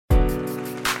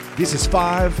This is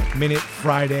 5 Minute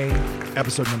Friday,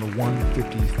 episode number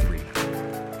 153.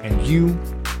 And you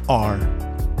are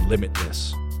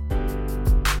limitless.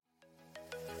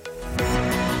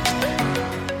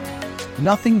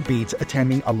 Nothing beats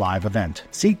attending a live event.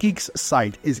 SeatGeek's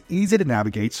site is easy to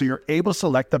navigate, so you're able to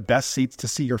select the best seats to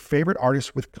see your favorite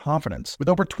artists with confidence. With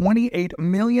over 28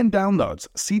 million downloads,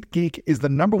 SeatGeek is the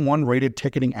 #1 rated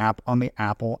ticketing app on the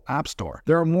Apple App Store.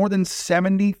 There are more than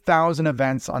 70,000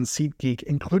 events on SeatGeek,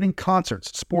 including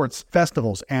concerts, sports,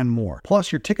 festivals, and more.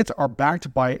 Plus, your tickets are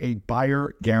backed by a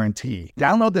buyer guarantee.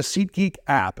 Download the SeatGeek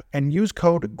app and use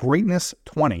code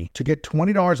GREATNESS20 to get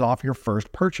 $20 off your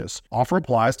first purchase. Offer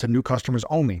applies to new customers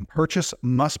only. Purchase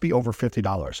must be over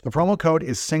 $50. The promo code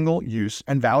is single use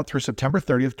and valid through September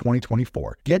 30th,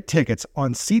 2024. Get tickets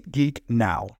on SeatGeek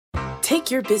now.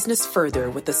 Take your business further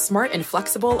with the smart and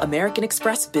flexible American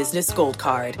Express Business Gold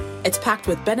Card. It's packed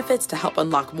with benefits to help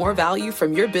unlock more value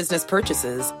from your business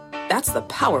purchases. That's the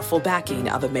powerful backing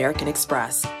of American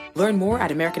Express. Learn more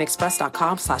at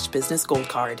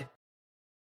americanexpress.com/businessgoldcard.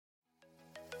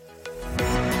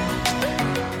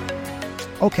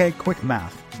 Okay, quick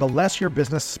math. The less your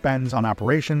business spends on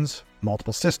operations,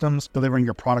 multiple systems, delivering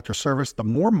your product or service, the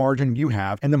more margin you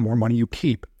have and the more money you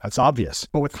keep. That's obvious.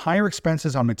 But with higher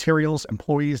expenses on materials,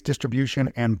 employees,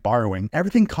 distribution, and borrowing,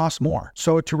 everything costs more.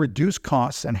 So to reduce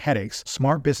costs and headaches,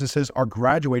 smart businesses are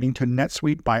graduating to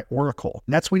NetSuite by Oracle.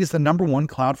 NetSuite is the #1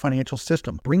 cloud financial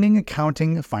system, bringing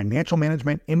accounting, financial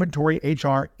management, inventory,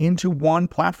 HR into one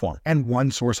platform and one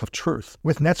source of truth.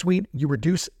 With NetSuite, you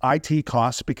reduce IT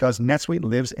costs because NetSuite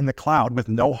lives in the cloud with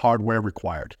no hardware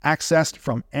required, accessed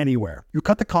from anywhere. You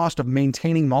cut the cost of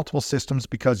maintaining multiple systems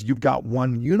because you've got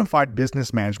one unified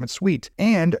business management suite,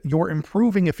 and you're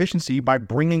improving efficiency by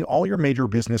bringing all your major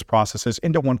business processes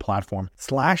into one platform,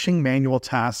 slashing manual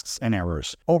tasks and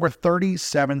errors. Over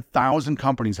 37,000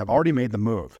 companies have already made the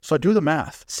move. So do the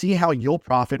math. See how you'll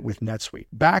profit with NetSuite.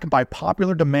 Backed by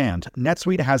popular demand,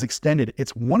 NetSuite has extended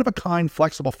its one-of-a-kind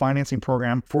flexible financing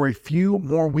program for a few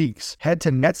more weeks. Head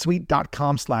to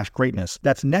netsuite.com/greatness.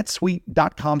 That's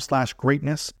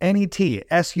netsuite.com/greatness.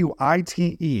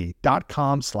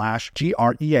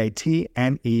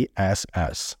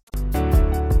 netsuite.com/GREATNESS.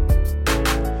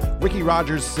 Ricky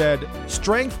Rogers said,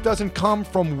 "Strength doesn't come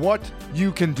from what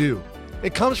you can do.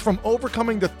 It comes from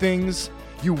overcoming the things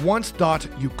you once thought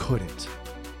you couldn't."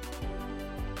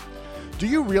 Do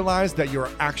you realize that you're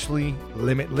actually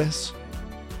limitless?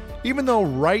 Even though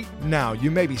right now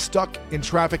you may be stuck in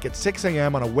traffic at 6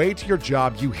 a.m. on a way to your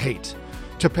job you hate,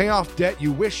 to pay off debt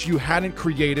you wish you hadn't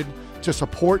created, to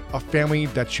support a family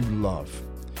that you love.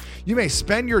 You may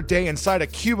spend your day inside a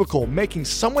cubicle making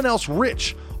someone else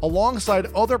rich alongside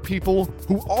other people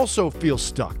who also feel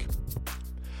stuck.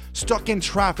 Stuck in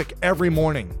traffic every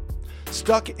morning.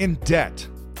 Stuck in debt.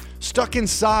 Stuck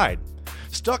inside.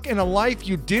 Stuck in a life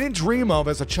you didn't dream of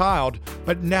as a child,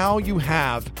 but now you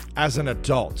have as an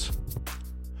adult.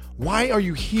 Why are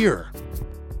you here?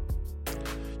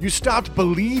 You stopped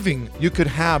believing you could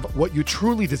have what you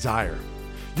truly desire.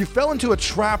 You fell into a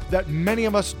trap that many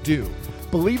of us do,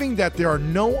 believing that there are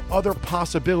no other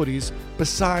possibilities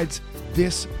besides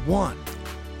this one.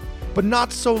 But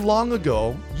not so long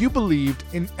ago, you believed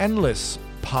in endless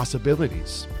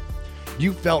possibilities.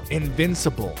 You felt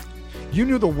invincible. You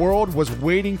knew the world was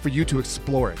waiting for you to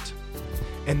explore it.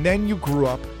 And then you grew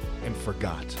up and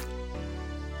forgot.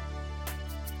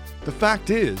 The fact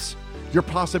is, your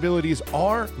possibilities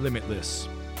are limitless.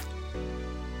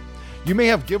 You may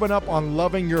have given up on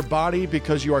loving your body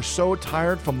because you are so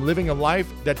tired from living a life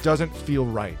that doesn't feel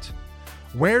right.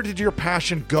 Where did your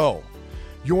passion go?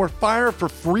 Your fire for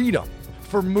freedom,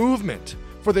 for movement,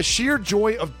 for the sheer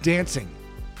joy of dancing.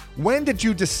 When did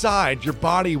you decide your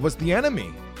body was the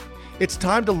enemy? It's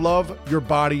time to love your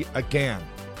body again.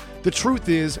 The truth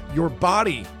is, your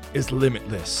body is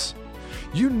limitless.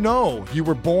 You know you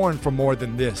were born for more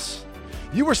than this.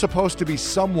 You were supposed to be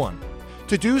someone,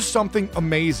 to do something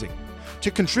amazing, to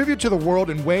contribute to the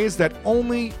world in ways that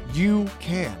only you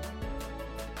can.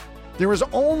 There is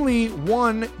only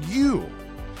one you.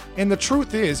 And the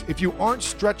truth is, if you aren't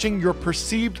stretching your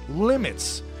perceived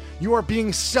limits, you are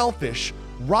being selfish,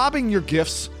 robbing your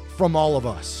gifts from all of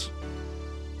us.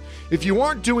 If you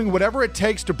aren't doing whatever it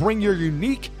takes to bring your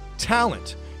unique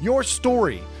talent, your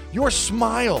story, your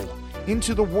smile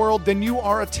into the world, then you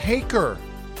are a taker.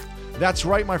 That's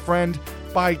right, my friend.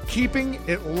 By keeping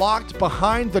it locked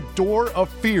behind the door of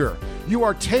fear, you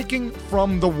are taking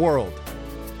from the world.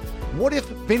 What if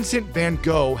Vincent van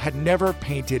Gogh had never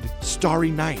painted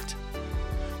Starry Night?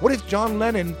 What if John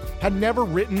Lennon had never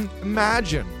written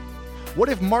Imagine? What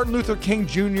if Martin Luther King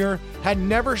Jr. had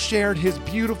never shared his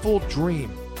beautiful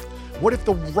dream? What if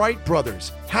the Wright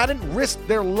brothers hadn't risked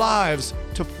their lives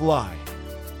to fly?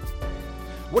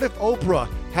 What if Oprah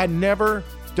had never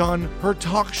done her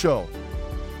talk show?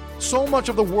 So much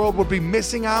of the world would be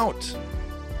missing out.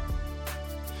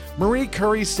 Marie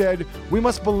Curie said, "We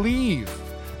must believe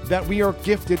that we are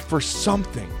gifted for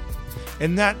something,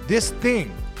 and that this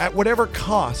thing, at whatever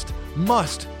cost,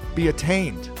 must be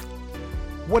attained."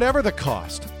 Whatever the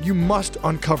cost, you must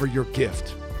uncover your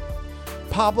gift.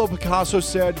 Pablo Picasso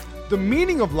said, "The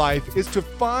meaning of life is to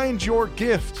find your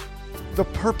gift. The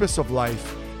purpose of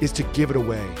life is to give it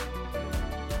away."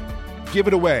 Give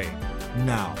it away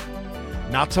now.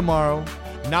 Not tomorrow,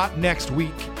 not next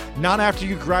week, not after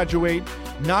you graduate,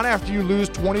 not after you lose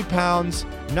 20 pounds,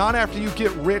 not after you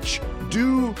get rich.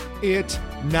 Do it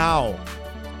now.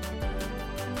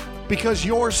 Because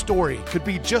your story could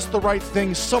be just the right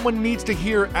thing someone needs to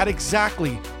hear at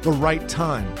exactly the right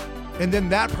time. And then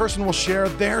that person will share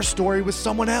their story with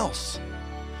someone else.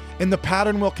 And the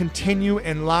pattern will continue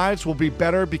and lives will be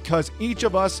better because each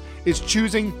of us is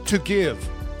choosing to give.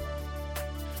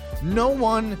 No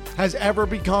one has ever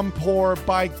become poor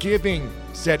by giving,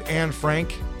 said Anne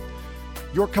Frank.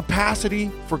 Your capacity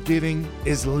for giving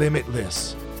is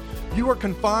limitless. You are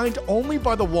confined only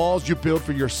by the walls you build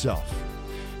for yourself.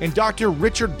 And Dr.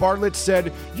 Richard Bartlett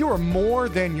said, "You are more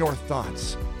than your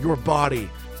thoughts, your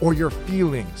body, or your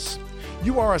feelings.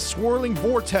 You are a swirling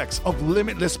vortex of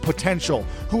limitless potential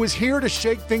who is here to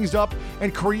shake things up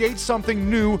and create something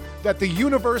new that the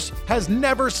universe has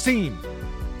never seen.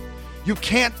 You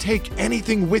can't take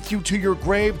anything with you to your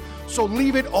grave, so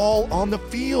leave it all on the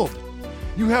field.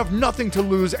 You have nothing to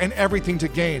lose and everything to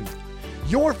gain.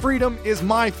 Your freedom is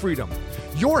my freedom.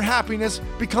 Your happiness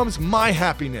becomes my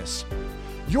happiness.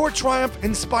 Your triumph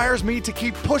inspires me to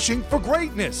keep pushing for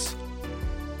greatness."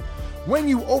 When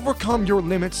you overcome your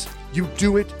limits, you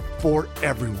do it for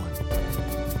everyone.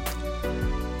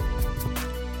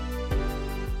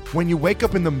 When you wake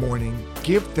up in the morning,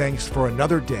 give thanks for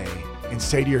another day and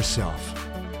say to yourself,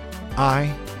 "I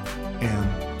am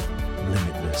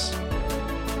limitless."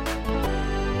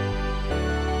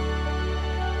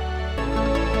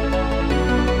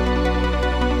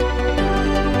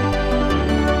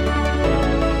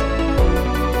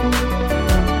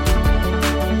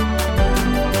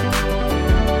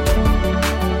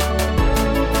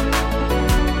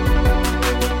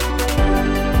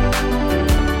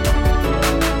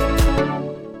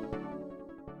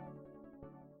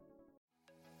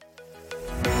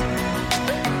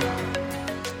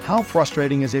 How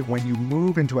frustrating is it when you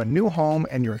move into a new home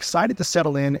and you're excited to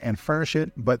settle in and furnish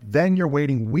it, but then you're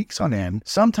waiting weeks on end,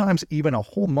 sometimes even a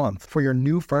whole month, for your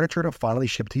new furniture to finally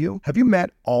ship to you? Have you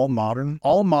met All Modern?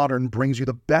 All Modern brings you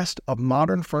the best of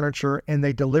modern furniture, and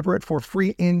they deliver it for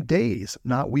free in days,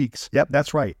 not weeks. Yep,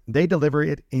 that's right. They deliver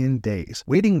it in days.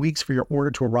 Waiting weeks for your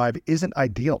order to arrive isn't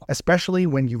ideal, especially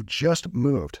when you've just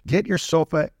moved. Get your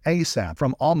sofa ASAP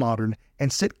from All Modern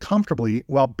and sit comfortably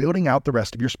while building out the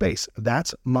rest of your space.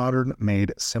 That's modern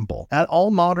made simple. At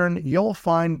All Modern, you'll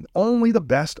find only the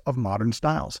best of modern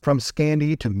styles, from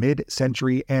Scandi to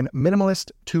mid-century and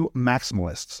minimalist to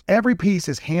maximalists. Every piece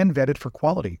is hand-vetted for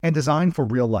quality and designed for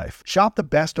real life. Shop the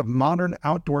best of modern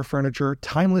outdoor furniture,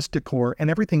 timeless decor, and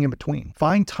everything in between.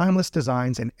 Find timeless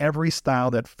designs in every style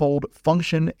that fold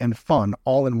function and fun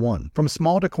all in one. From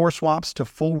small decor swaps to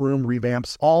full room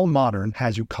revamps, All Modern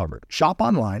has you covered. Shop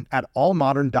online at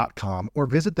allmodern.com or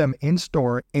visit them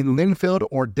in-store in Linfield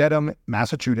or Dedham,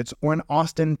 Massachusetts, or in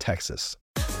Austin, Texas.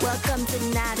 Welcome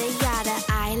to Nada Yada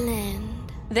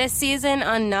Island. This season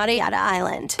on Nada Yada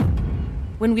Island.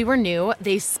 When we were new,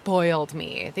 they spoiled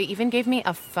me. They even gave me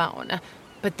a phone.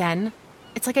 But then,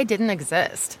 it's like I didn't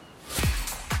exist.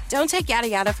 Don't take yada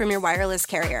yada from your wireless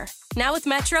carrier. Now with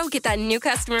Metro, get that new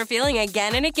customer feeling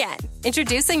again and again.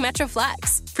 Introducing Metro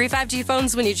Flex. Free 5G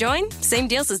phones when you join, same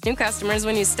deals as new customers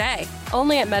when you stay.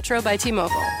 Only at Metro by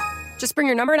T-Mobile. Just bring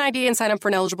your number and ID and sign up for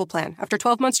an eligible plan. After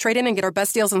 12 months, trade in and get our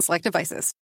best deals on select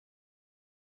devices.